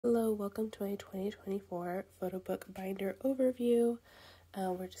Hello, welcome to my 2024 photo book binder overview.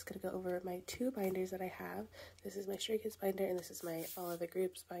 We're just going to go over my two binders that I have. This is my Stray Kids binder and this is my All Other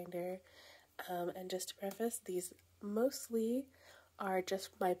Groups binder. And just to preface, these mostly are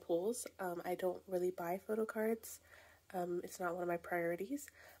just my pulls. I don't really buy photo cards. It's not one of my priorities,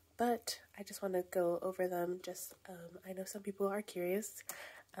 but I just want to go over them. I know some people are curious.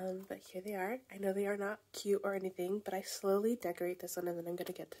 But here they are. I know they are not cute or anything, but I slowly decorate this one and then I'm going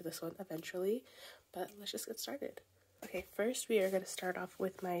to get to this one eventually. But let's just get started. Okay, first we are going to start off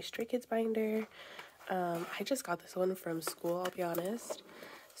with my Stray Kids binder. I just got this one from school, I'll be honest.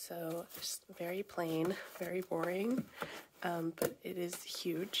 So it's very plain, very boring, but it is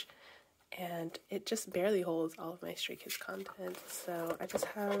huge. And it just barely holds all of my Stray Kids content. So I just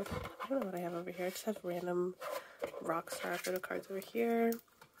have, I don't know what I have over here. I just have random Rockstar photo cards over here.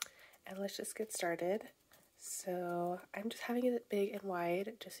 And let's just get started. So I'm just having it big and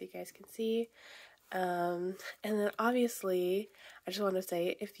wide just so you guys can see. And then obviously I just want to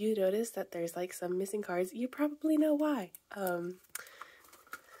say, if you notice that there's like some missing cards, you probably know why.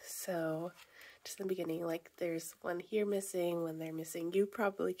 So just in the beginning, like there's one here missing, one there missing. You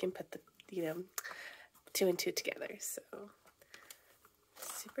probably can put the, two and two together. So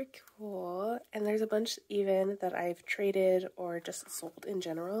super cool. And there's a bunch even that I've traded or just sold in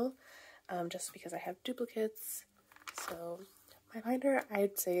general. Just because I have duplicates. So my binder,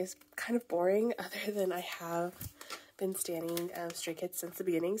 I'd say, is kind of boring, other than I have been standing Stray Kids since the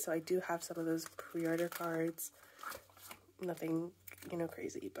beginning, so I do have some of those pre-order cards. Nothing,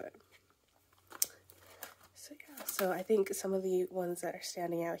 crazy, but so yeah. So I think some of the ones that are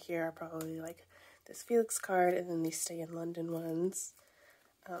standing out here are probably like this Felix card and then these Stay in London ones.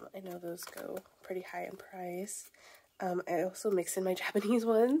 I know those go pretty high in price. I also mix in my Japanese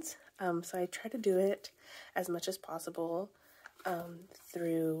ones, so I try to do it as much as possible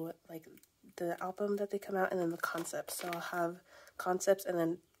through like the album that they come out and then the concepts. So I'll have concepts and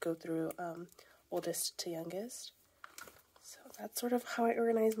then go through oldest to youngest. So that's sort of how I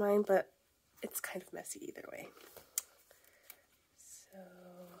organize mine, but it's kind of messy either way. So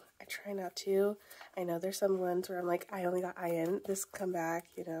I try not to. I know there's some ones where I'm like, I only got Ian, this come back,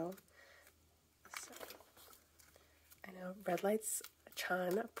 So I know Red Lights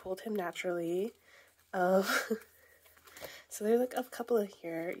Chan pulled him naturally. So there's like a couple of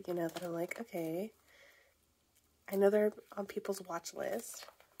here, that I'm like, okay. I know they're on people's watch list.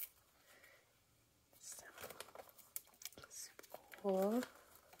 So, super cool.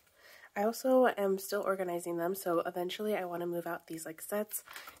 I also am still organizing them, so eventually I want to move out these like sets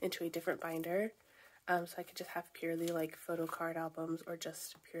into a different binder. So I could just have purely like photo card albums or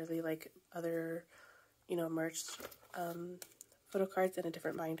just purely like other merch photo cards in a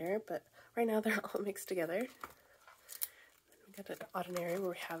different binder, but right now they're all mixed together. We got an ordinary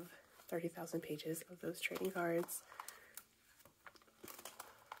where we have 30,000 pages of those trading cards.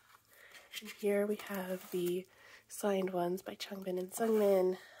 And here we have the signed ones by Changbin and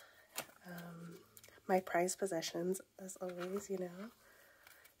Sungmin. My prized possessions, as always,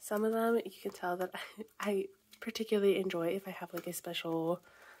 Some of them you can tell that I particularly enjoy if I have like a special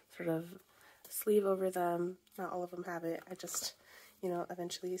sort of sleeve over them. Not all of them have it. I just,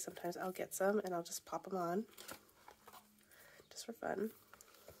 eventually sometimes I'll get some and I'll just pop them on just for fun.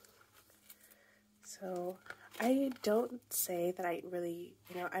 So I don't say that I really,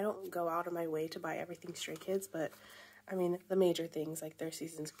 I don't go out of my way to buy everything Stray Kids, but I mean the major things like their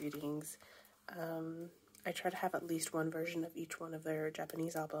season's greetings. I try to have at least one version of each one of their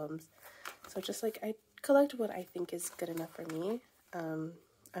Japanese albums. So just like I collect what I think is good enough for me.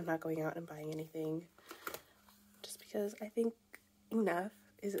 I'm not going out and buying anything just because I think enough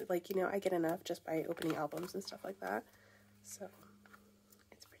is like, I get enough just by opening albums and stuff like that. So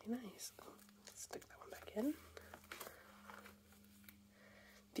it's pretty nice. Let's stick that one back in.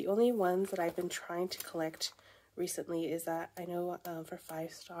 The only ones that I've been trying to collect recently is that I know for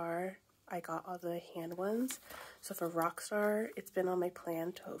 5-star, I got all the hand ones. So for Rockstar, it's been on my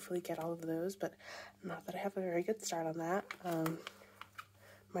plan to hopefully get all of those, but not that I have a very good start on that.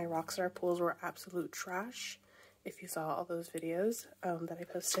 My Rockstar pulls were absolute trash, if you saw all those videos that I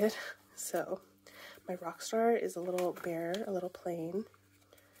posted. So my Rockstar is a little bare, a little plain,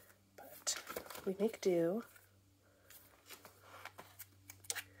 but we make do.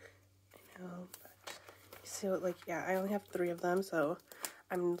 I know, but so like, yeah, I only have 3 of them, so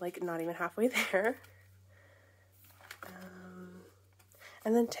I'm like not even halfway there.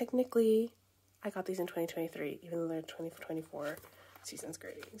 And then technically I got these in 2023, even though they're 2024 season's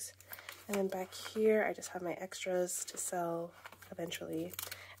greetings. And then back here I just have my extras to sell eventually.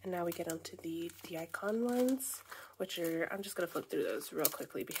 And now we get onto the icon ones, which are, I'm just going to flip through those real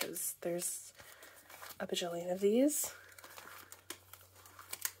quickly because there's a bajillion of these.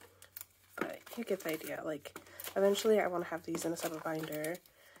 But you get the idea. Like, eventually I want to have these in a separate binder.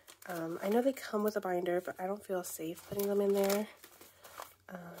 I know they come with a binder, but I don't feel safe putting them in there.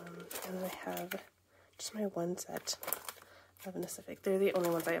 And then I have just my one set of an Pacific. They're the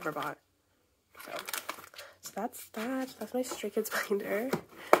only ones I ever bought. So that's that. That's my Stray Kids binder.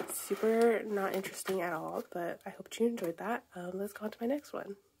 Super not interesting at all, but I hope you enjoyed that. Let's go on to my next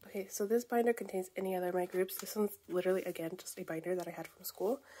one. Okay, so this binder contains any other of my groups. This one's literally, again, just a binder that I had from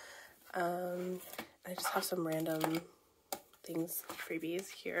school. I just have some random things, freebies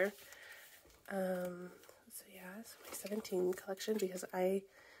here. So yeah, it's my 17 collection because I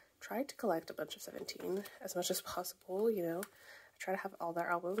tried to collect a bunch of 17 as much as possible, you know. I try to have all their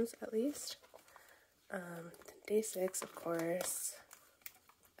albums at least. Day 6, of course.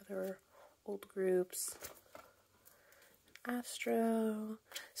 Other old groups. Astro.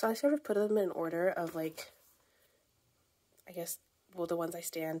 So I sort of put them in order of, like, I guess, well, the ones I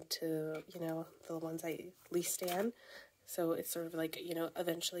stand to, you know, the ones I least stand. So it's sort of like, you know,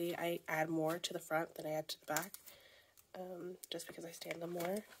 eventually I add more to the front than I add to the back. Just because I stand them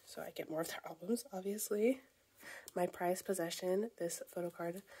more. So I get more of their albums, obviously. My prized possession, this photo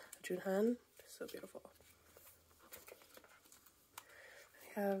card of Junhan. So beautiful.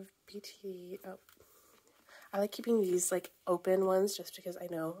 I have BT. Oh, I like keeping these like open ones just because I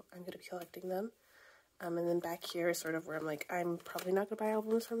know I'm going to be collecting them. And then back here is sort of where I'm like, I'm probably not going to buy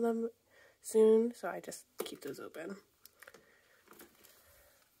albums from them soon, so I just keep those open.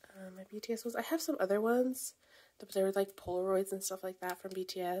 My BTS ones, I have some other ones, but they're like Polaroids and stuff like that from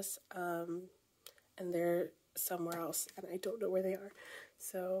BTS, and they're somewhere else, and I don't know where they are,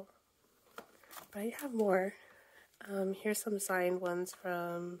 so, but I have more. Here's some signed ones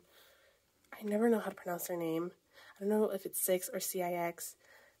from, I never know how to pronounce their name. I don't know if it's 6 or CIX,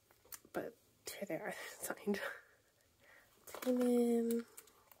 but here they are, signed. Taemin,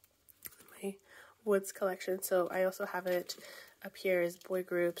 my Boodz collection. So I also have it up here is boy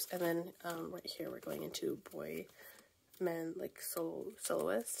groups, and then right here we're going into boy, men, like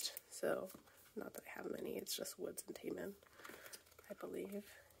soloist. So not that I have many, it's just Boodz and Taemin, I believe.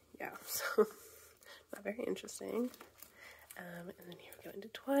 Yeah, so not very interesting. And then here we go into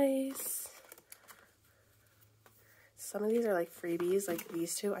Twice. Some of these are like freebies, like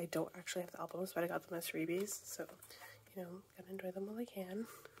these two. I don't actually have the albums, but I got them as freebies, so, you know, gotta enjoy them while I can.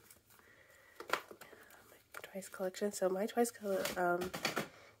 My Twice collection. So my Twice, the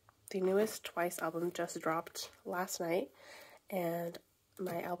newest Twice album just dropped last night, and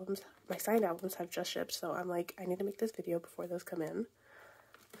my signed albums have just shipped, so I'm like, I need to make this video before those come in.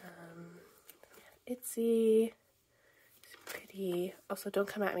 Itzy. Pretty. Also, don't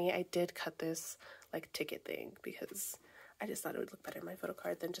come at me. I did cut this like ticket thing because I just thought it would look better in my photo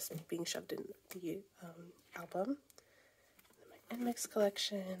card than just being shoved in the album. My NMIX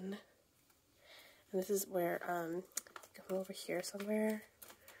collection, and this is where come over here somewhere.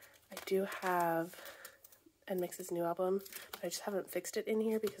 I do have NMIX's new album, but I just haven't fixed it in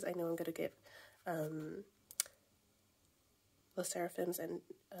here because I know I'm gonna get LE SSERAFIM's and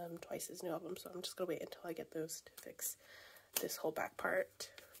Twice's new album, so I'm just gonna wait until I get those to fix this whole back part.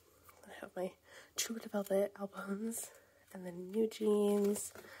 I have my True Velvet albums, and then New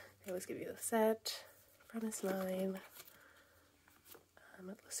Jeans. They always give you the set. Promise 9.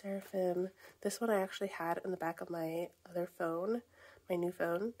 LE SSERAFIM. This one I actually had in the back of my other phone, my new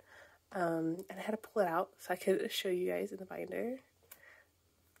phone, and I had to pull it out so I could show you guys in the binder.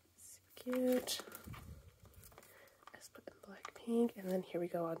 Super cute. Just put in Blackpink, and then here we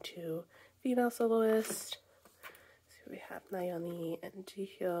go on to female soloist. So we have Nayeon and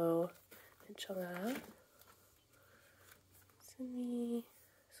Jihyo and Chungha, Sunmi,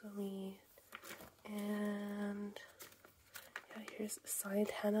 Somi, and yeah, here's signed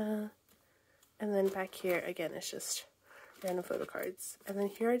Hannah. And then back here again, it's just random photo cards. And then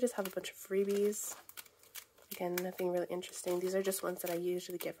here I just have a bunch of freebies. Again, nothing really interesting. These are just ones that I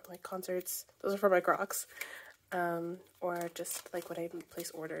usually get from like concerts. Those are for my Crocs. Or just like when I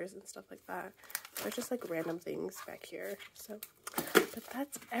place orders and stuff like that. They're just like random things back here. So, but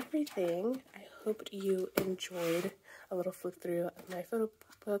that's everything. I hope you enjoyed a little flip through of my photo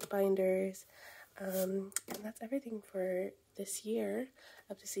book binders. And that's everything for this year.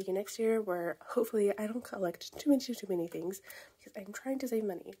 Up to see you next year, where hopefully I don't collect too many things because I'm trying to save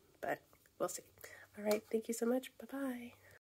money, but we'll see. All right, thank you so much. Bye-bye.